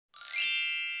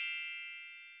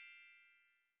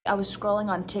I was scrolling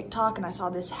on TikTok and I saw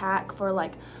this hack for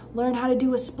like, learn how to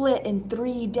do a split in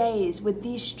 3 days with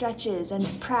these stretches and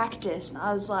practice. And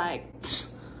I was like,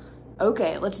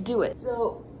 okay, let's do it.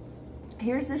 So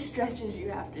here's the stretches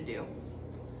you have to do.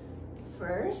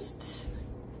 First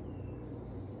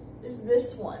is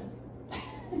this one.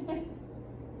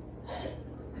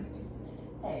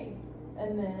 Hey,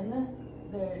 and then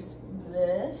there's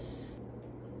this.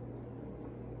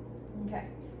 Okay,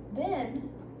 then,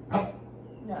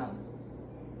 no,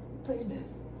 please move.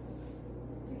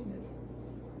 Please move.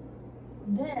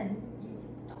 Then you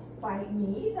don't bite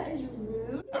me, that is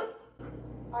rude.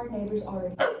 Our neighbor's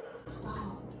already,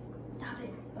 stop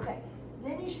it. Okay,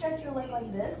 then you stretch your leg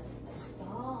like this.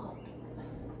 Stop.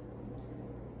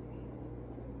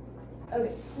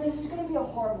 Okay, this is gonna be a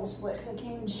horrible split because I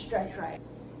can't even stretch right.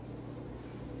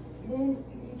 Then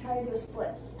you try to do a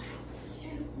split. Ow,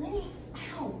 shoot, Lenny, ow.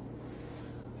 Oh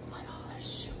my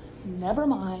gosh, never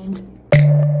mind.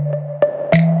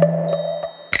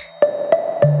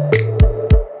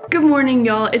 Good morning,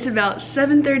 y'all. It's about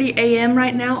 7:30 a.m.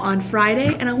 right now on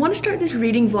Friday, and I want to start this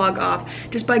reading vlog off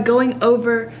just by going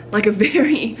over like a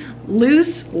very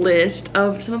loose list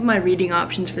of some of my reading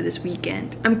options for this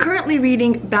weekend. I'm currently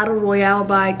reading Battle Royale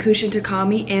by Kushin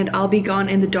Takami and I'll Be Gone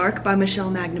in the Dark by Michelle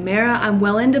McNamara. I'm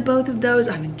well into both of those.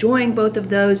 I'm enjoying both of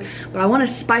those, but I want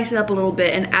to spice it up a little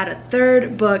bit and add a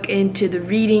third book into the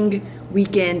reading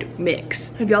weekend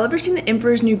mix. Have y'all ever seen The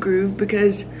Emperor's New Groove?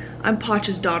 Because I'm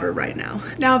Pacha's daughter right now.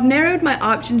 Now I've narrowed my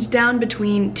options down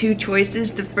between two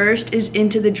choices. The first is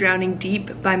Into the Drowning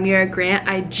Deep by Mira Grant.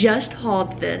 I just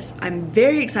hauled this. I'm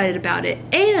very excited about it.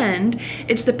 And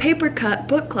it's the Papercut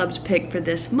Book Club's pick for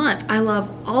this month. I love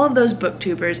all of those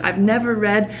booktubers. I've never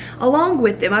read along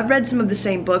with them. I've read some of the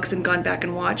same books and gone back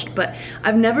and watched, but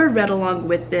I've never read along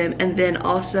with them and then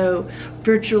also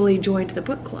virtually joined the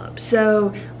book club.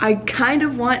 So I kind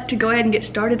of want to go ahead and get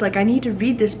started. Like, I need to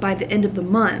read this by the end of the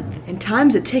month. And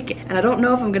time's a ticket, and I don't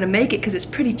know if I'm gonna make it because it's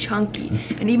pretty chunky.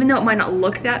 And even though it might not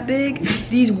look that big,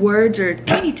 these words are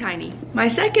teeny tiny. My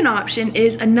second option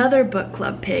is another book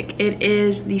club pick. It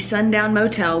is The Sundown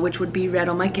Motel, which would be read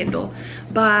on my Kindle,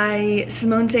 by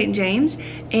Simone St. James.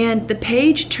 And the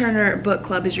Page Turner Book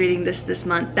Club is reading this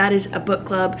month. That is a book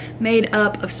club made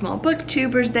up of small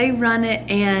booktubers. They run it,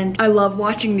 and I love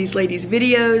watching these ladies'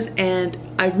 videos, and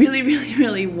I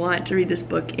really want to read this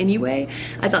book anyway.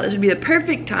 I thought this would be the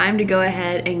perfect time to go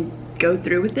ahead and go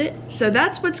through with it. So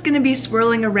that's what's gonna be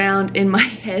swirling around in my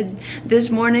head this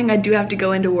morning. I do have to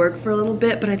go into work for a little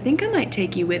bit, but I think I might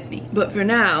take you with me. But for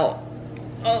now,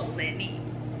 oh, Lenny.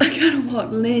 I gotta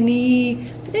walk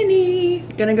Lenny.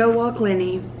 Gonna go walk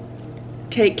Lenny.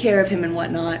 Take care of him and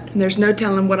whatnot. And there's no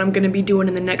telling what I'm gonna be doing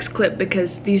in the next clip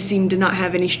because these seem to not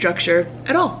have any structure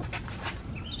at all.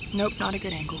 Nope, not a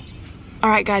good angle. All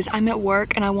right, guys, I'm at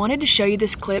work and I wanted to show you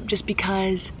this clip just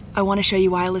because I want to show you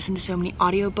why I listen to so many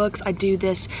audiobooks. I do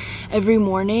this every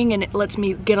morning and it lets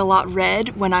me get a lot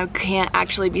read when I can't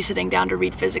actually be sitting down to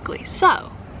read physically.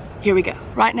 So here we go.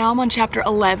 Right now I'm on chapter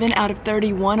 11 out of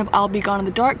 31 of I'll Be Gone in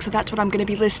the Dark, so that's what I'm going to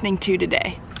be listening to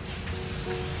today.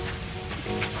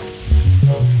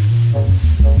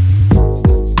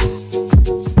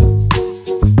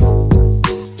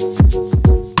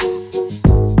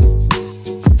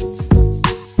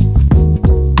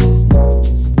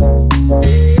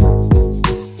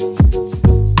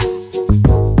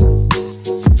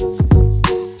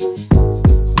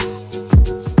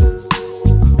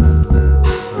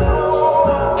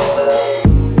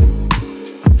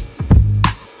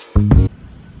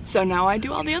 So now I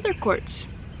do all the other courts.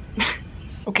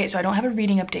 Okay, so I don't have a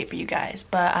reading update for you guys,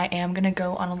 but I am gonna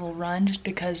go on a little run just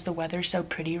because the weather's so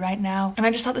pretty right now. And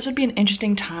I just thought this would be an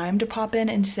interesting time to pop in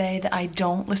and say that I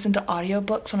don't listen to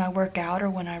audiobooks when I work out or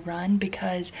when I run,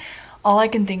 because all I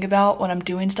can think about when I'm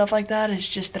doing stuff like that is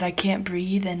just that I can't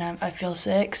breathe and I feel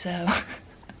sick, so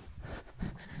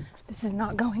this is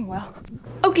not going well.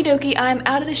 Okie dokie, I'm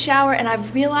out of the shower and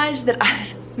I've realized that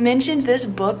I've mentioned this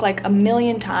book like a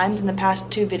million times in the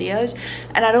past 2 videos,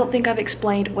 and I don't think I've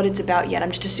explained what it's about yet. I'm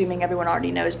just assuming everyone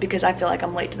already knows because I feel like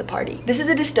I'm late to the party. This is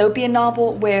a dystopian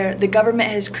novel where the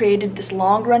government has created this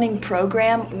long-running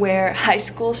program where high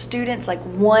school students, like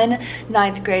one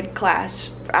 9th grade class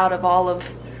out of all of,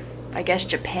 I guess,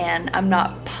 Japan, I'm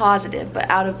not positive, but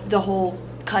out of the whole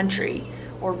country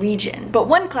or region. But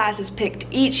one class is picked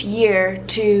each year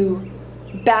to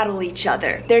battle each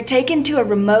other. They're taken to a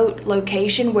remote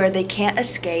location where they can't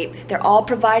escape. They're all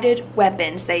provided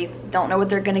weapons. They don't know what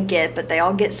they're gonna get, but they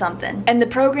all get something. And the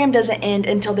program doesn't end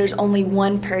until there's only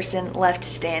one person left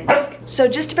standing. So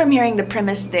just from hearing the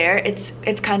premise there, it's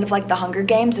kind of like the Hunger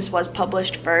Games. This was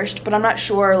published first, but I'm not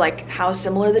sure like how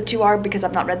similar the two are because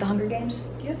I've not read the Hunger Games.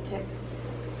 Do you have a tick?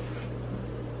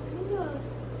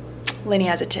 Lenny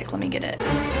has a tick, let me get it.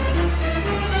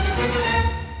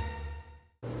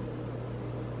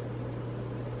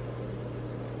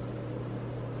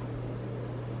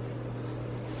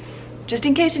 Just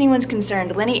in case anyone's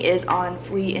concerned, Lenny is on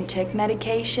flea and tick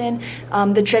medication.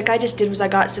 The trick I just did was I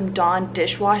got some Dawn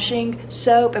dishwashing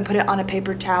soap and put it on a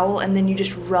paper towel, and then you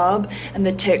just rub and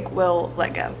the tick will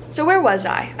let go. So where was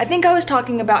I? I think I was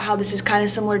talking about how this is kind of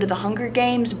similar to the Hunger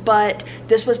Games, but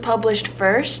this was published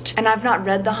first, and I've not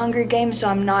read the Hunger Games, so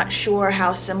I'm not sure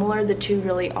how similar the two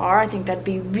really are. I think that'd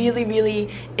be really,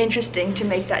 really interesting to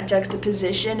make that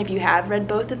juxtaposition if you have read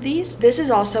both of these. This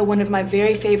is also one of my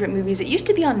very favorite movies. It used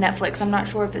to be on Netflix. I'm not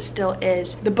sure if it still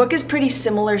is. The book is pretty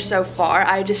similar so far.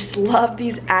 I just love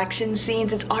these action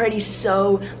scenes. It's already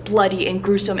so bloody and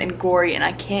gruesome and gory, and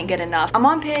I can't get enough. I'm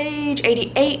on page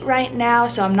 88 right now,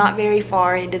 so I'm not very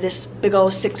far into this big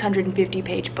old 650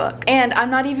 page book. And I'm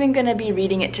not even gonna be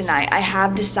reading it tonight. I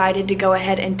have decided to go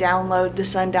ahead and download The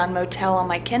Sundown Motel on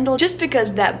my Kindle just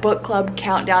because that book club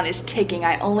countdown is ticking.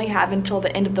 I only have until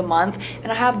the end of the month,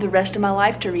 and I have the rest of my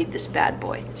life to read this bad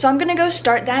boy. So I'm gonna go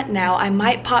start that now. I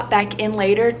might pop back in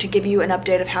later to give you an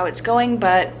update of how it's going,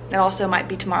 but it also might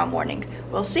be tomorrow morning.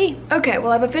 We'll see. Okay,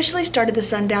 well, I've officially started The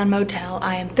Sundown Motel.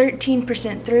 I am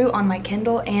 13% through on my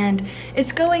Kindle, and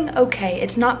it's going okay.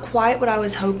 It's not quite what I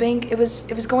was hoping it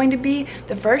was going to be.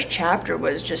 The first chapter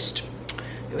was just,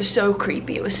 it was so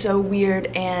creepy. It was so weird,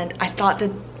 and I thought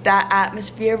that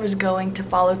atmosphere was going to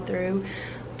follow through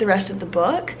the rest of the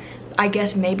book. I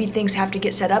guess maybe things have to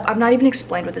get set up. I've not even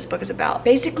explained what this book is about.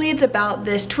 Basically, it's about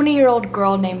this 20-year-old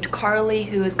girl named Carly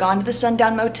who has gone to the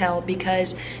Sundown Motel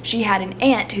because she had an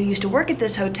aunt who used to work at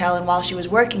this hotel, and while she was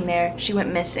working there, she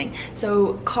went missing.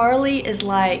 So Carly is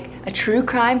like a true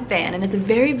crime fan, and at the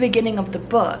very beginning of the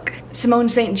book, Simone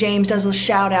St. James does a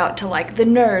shout out to like the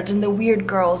nerds and the weird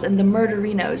girls and the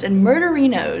murderinos. And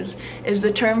murderinos is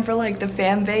the term for like the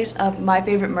fan base of My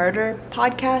Favorite Murder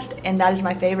podcast, and that is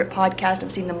my favorite podcast.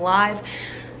 I've seen them live.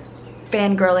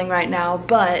 Fangirling right now,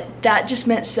 but that just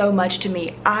meant so much to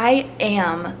me. I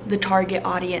am the target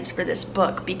audience for this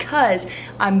book because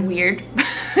I'm weird.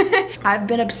 I've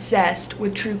been obsessed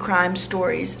with true crime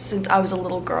stories since I was a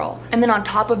little girl. And then on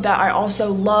top of that, I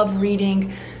also love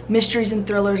reading mysteries and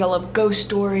thrillers. I love ghost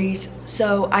stories.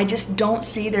 So I just don't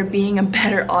see there being a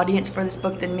better audience for this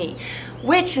book than me,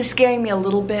 which is scaring me a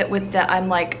little bit with that.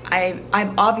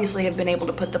 I obviously have been able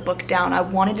to put the book down. I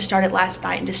wanted to start it last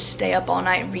night and just stay up all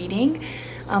night reading.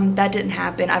 That didn't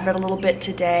happen. I've read a little bit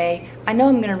today. I know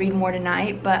I'm gonna read more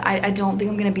tonight, but I don't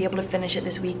think I'm gonna be able to finish it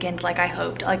this weekend like I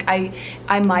hoped. Like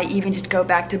I might even just go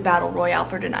back to Battle Royale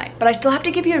for tonight. But I still have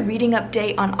to give you a reading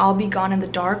update on I'll Be Gone in the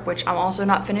Dark, which I'm also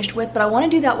not finished with, but I wanna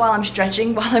do that while I'm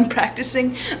stretching, while I'm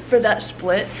practicing for that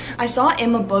split. I saw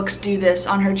Emma Books do this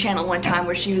on her channel one time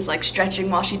where she was like stretching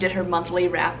while she did her monthly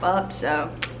wrap up. So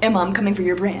Emma, I'm coming for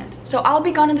your brand. So I'll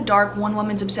Be Gone in the Dark, one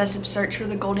woman's obsessive search for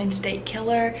the Golden State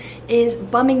Killer, is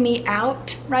bumming me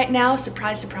out right now.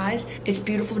 Surprise, surprise. It's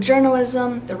beautiful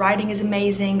journalism. The writing is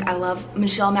amazing. I love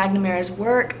Michelle McNamara's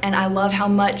work, and I love how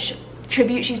much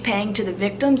tribute she's paying to the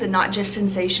victims and not just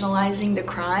sensationalizing the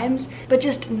crimes, but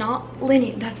just not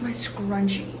Lenny. That's my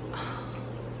scrunchie.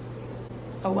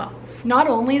 Oh well. Not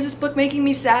only is this book making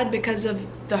me sad because of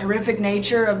the horrific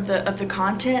nature of the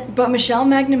content, but Michelle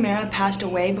McNamara passed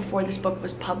away before this book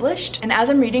was published. And as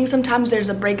I'm reading, sometimes there's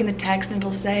a break in the text and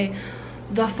it'll say,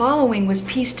 the following was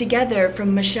pieced together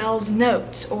from Michelle's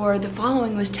notes, or the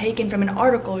following was taken from an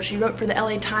article she wrote for the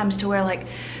LA Times, to where like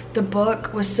the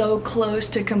book was so close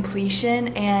to completion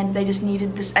and they just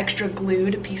needed this extra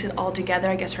glue to piece it all together.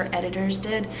 I guess her editors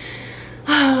did.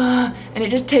 And it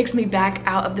just takes me back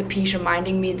out of the piece,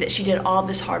 reminding me that she did all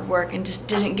this hard work and just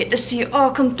didn't get to see it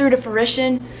all come through to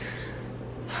fruition.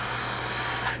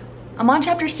 I'm on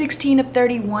chapter 16 of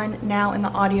 31 now in the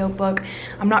audiobook.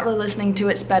 I'm not really listening to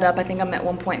it sped up. I think I'm at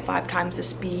 1.5 times the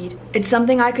speed. It's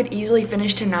something I could easily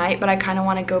finish tonight, but I kind of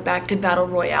want to go back to Battle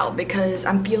Royale because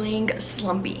I'm feeling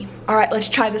slumpy. All right, let's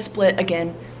try the split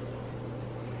again.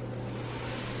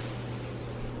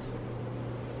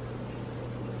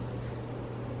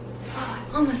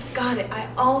 Almost got got it. I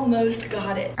almost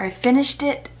got it. I finished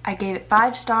it. I gave it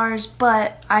 5 stars,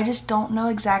 but I just don't know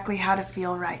exactly how to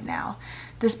feel right now.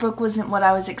 This book wasn't what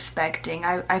I was expecting.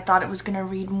 I thought it was gonna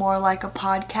read more like a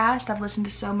podcast. I've listened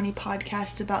to so many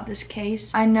podcasts about this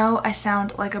case. I know I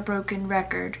sound like a broken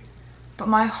record, but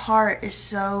my heart is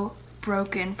so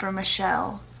broken for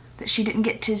Michelle that she didn't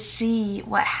get to see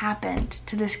what happened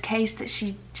to this case that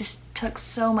she just took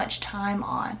so much time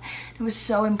on. It was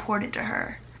so important to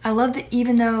her. I love that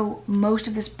even though most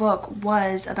of this book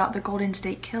was about the Golden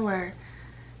State Killer,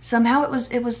 somehow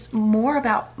it was more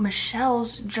about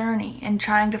Michelle's journey and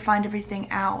trying to find everything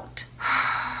out.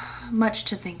 Much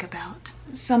to think about.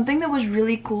 Something that was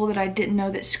really cool that I didn't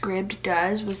know that Scribd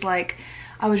does was, like,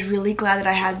 I was really glad that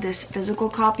I had this physical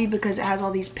copy because it has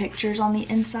all these pictures on the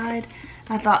inside.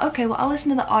 And I thought, okay, well, I'll listen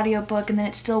to the audiobook and then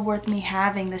it's still worth me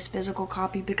having this physical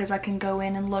copy because I can go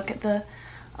in and look at the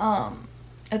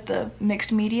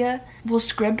mixed media. Well,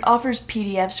 Scribd offers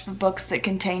PDFs for books that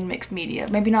contain mixed media.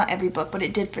 Maybe not every book, but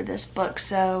it did for this book,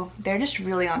 so they're just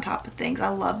really on top of things. I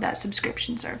love that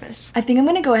subscription service. I think I'm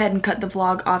gonna go ahead and cut the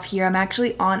vlog off here. I'm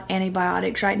actually on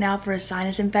antibiotics right now for a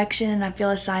sinus infection, and I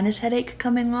feel a sinus headache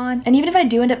coming on. And even if I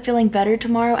do end up feeling better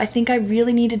tomorrow, I think I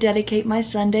really need to dedicate my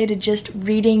Sunday to just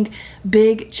reading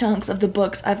big chunks of the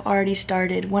books I've already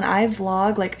started. When I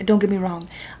vlog, like, don't get me wrong,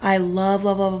 I love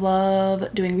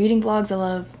doing reading vlogs. I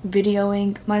love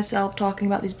videoing myself talking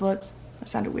about these books. That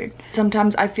sounded weird.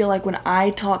 Sometimes I feel like when I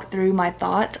talk through my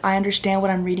thoughts, I understand what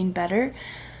I'm reading better,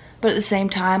 but at the same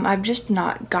time, I've just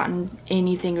not gotten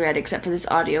anything read except for this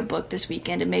audiobook this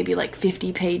weekend and maybe like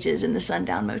 50 pages in the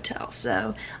Sundown Motel.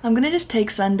 So I'm gonna just take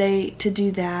Sunday to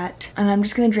do that, and I'm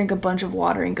just gonna drink a bunch of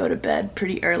water and go to bed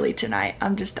pretty early tonight.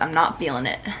 I'm not feeling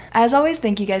it. As always,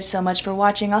 thank you guys so much for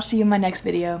watching. I'll see you in my next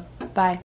video. Bye.